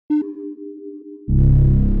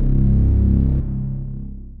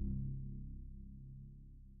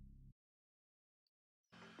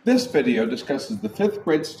This video discusses the 5th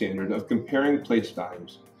grade standard of comparing place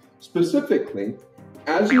values. Specifically,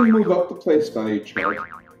 as you move up the place value chart,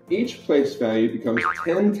 each place value becomes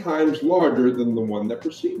 10 times larger than the one that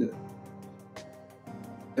preceded it.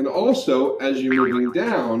 And also, as you're moving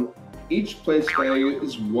down, each place value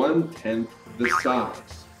is 1/10 the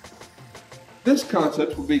size. This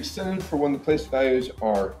concept will be extended for when the place values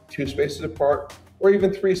are 2 spaces apart or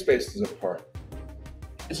even 3 spaces apart.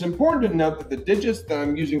 It's important to note that the digits that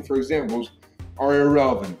I'm using for examples are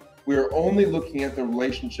irrelevant. We are only looking at the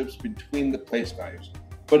relationships between the place values.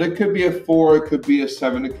 But it could be a 4, it could be a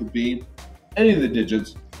 7, it could be any of the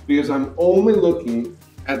digits, because I'm only looking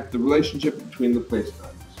at the relationship between the place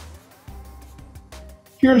values.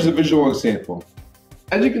 Here's a visual example.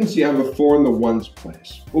 As you can see, I have a 4 in the ones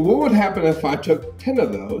place. Well, what would happen if I took 10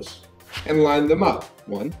 of those and lined them up?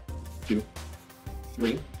 1, 2,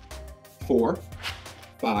 3, 4,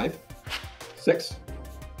 5, 6,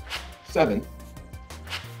 7,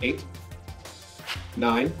 8,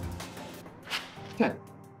 9, 10.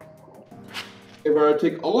 If I were to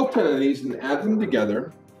take all 10 of these and add them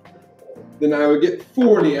together, then I would get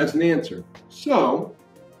 40 as an answer. So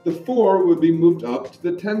the 4 would be moved up to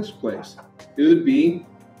the tens place. It would be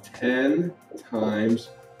 10 times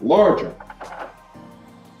larger,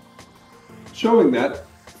 showing that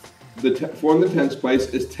the 4 in the tens place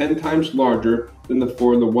is 10 times larger than the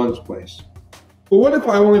 4 in the ones place. But what if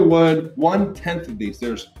I only wanted 1/10 of these?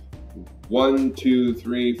 There's 1, 2,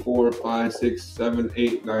 3, 4, 5, 6, 7,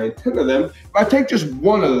 8, 9, 10 of them. If I take just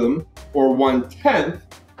one of them, or 1/10,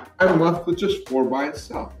 I'm left with just 4 by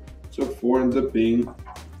itself. So 4 ends up being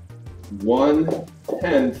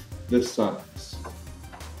 1/10 the size.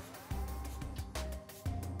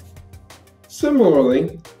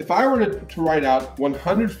 Similarly, if I were to write out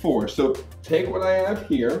 104, so take what I have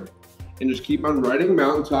here and just keep on writing them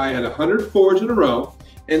out until I had 100 4s in a row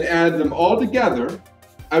and add them all together,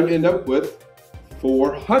 I would end up with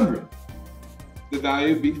 400. The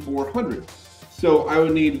value would be 400. So I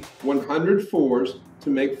would need 100 4s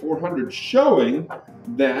to make 400, showing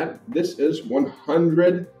that this is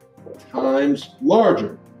 100 times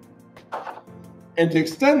larger. And to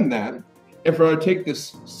extend that, if I were to take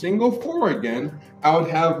this single 4 again, I would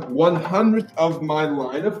have 1/100th of my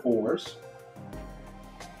line of 4s,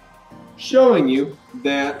 showing you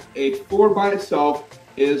that a 4 by itself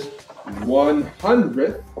is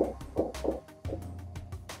 1/100th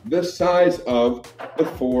the size of the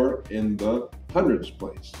 4 in the hundreds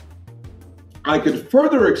place. I could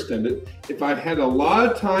further extend it if I had a lot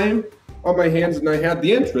of time on my hands and I had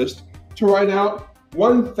the interest to write out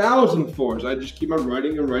 1,000 4s. I just keep on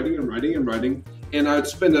writing and writing and writing and writing, and I would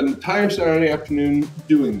spend an entire Saturday afternoon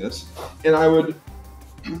doing this, and I would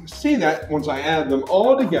see that once I add them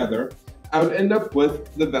all together, I would end up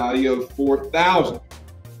with the value of 4,000,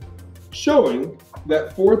 showing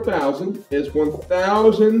that 4,000 is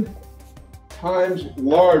 1,000 times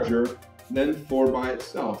larger than 4 by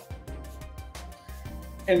itself.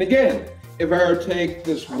 And again, if I were to take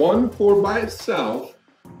this one 4 by itself,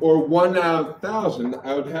 or 1 out of 1,000,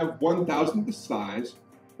 I would have 1,000 the size,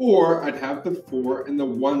 or I'd have the 4 in the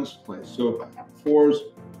ones place. So 4's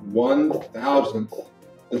 1,000th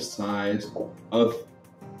the size of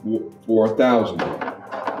 4,000.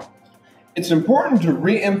 It's important to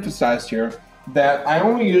re-emphasize here that I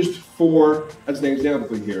only used 4 as an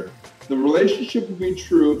example here. The relationship would be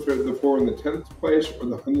true if the 4 in the 10th place or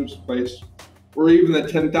the 100th place, or even the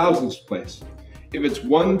 10,000th place. If it's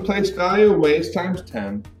 1 place value, ways times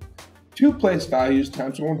 10, 2 place values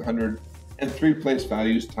times 100, and 3 place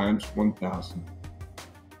values times 1,000.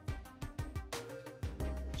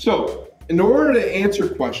 So, in order to answer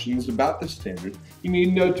questions about the standard, you need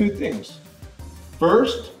to know 2 things.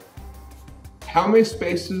 First, how many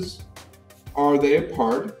spaces are they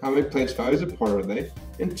apart? How many place values apart are they?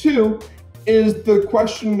 And 2, is the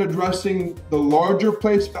question addressing the larger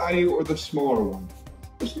place value or the smaller one?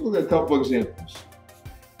 Let's look at a couple examples.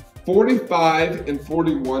 45 and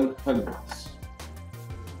 41 hundredths.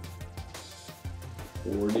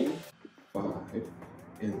 45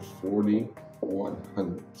 and 41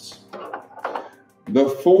 hundredths. The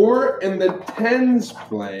 4 in the tens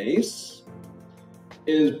place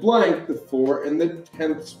is blank, the 4 in the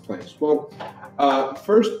tenths place. Well,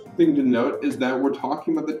 first thing to note is that we're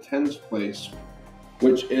talking about the tens place,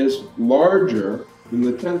 which is larger than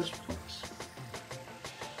the tenths place.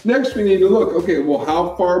 Next, we need to look, okay, well,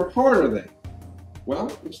 how far apart are they?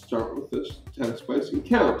 Well, let's start with this tenths place and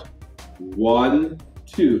count. 1,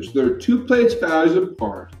 2. So there are 2 place values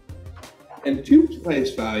apart. And 2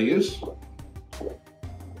 place values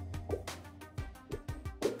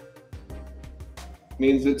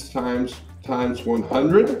means it's times times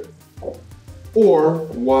 100 or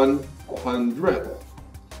 1/100th.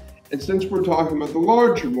 And since we're talking about the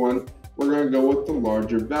larger one, we're going to go with the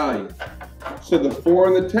larger value. So the 4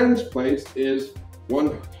 in the tens place is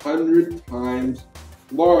 100 times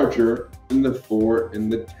larger than the 4 in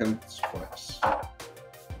the tenths place.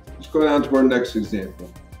 Let's go down to our next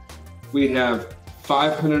example. We have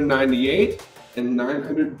 598 and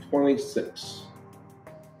 926.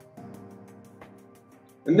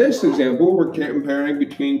 In this example, we're comparing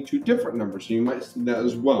between two different numbers, so you might see that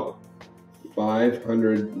as well.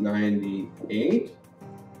 598,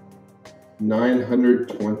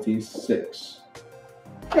 926.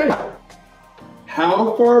 Okay,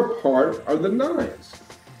 how far apart are the nines?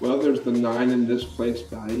 Well, there's the 9 in this place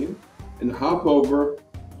value, and hop over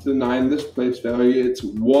to the 9 in this place value. It's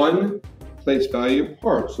one place value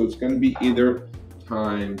apart, so it's going to be either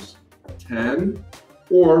times 10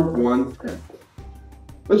 or 1/10.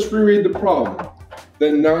 Let's reread the problem.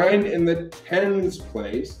 The 9 in the tens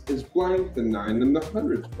place is blank, the 9 in the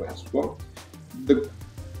hundreds place. Well,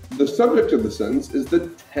 the subject of the sentence is the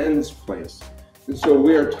tens place. And so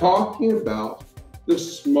we are talking about the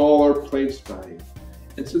smaller place value.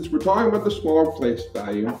 And since we're talking about the smaller place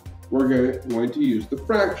value, we're going to use the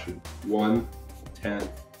fraction, 1/10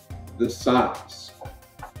 the size.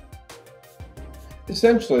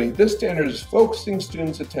 Essentially, this standard is focusing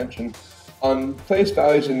students' attention on place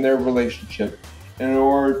values and their relationship in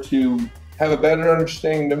order to have a better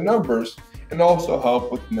understanding of numbers and also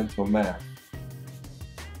help with mental math.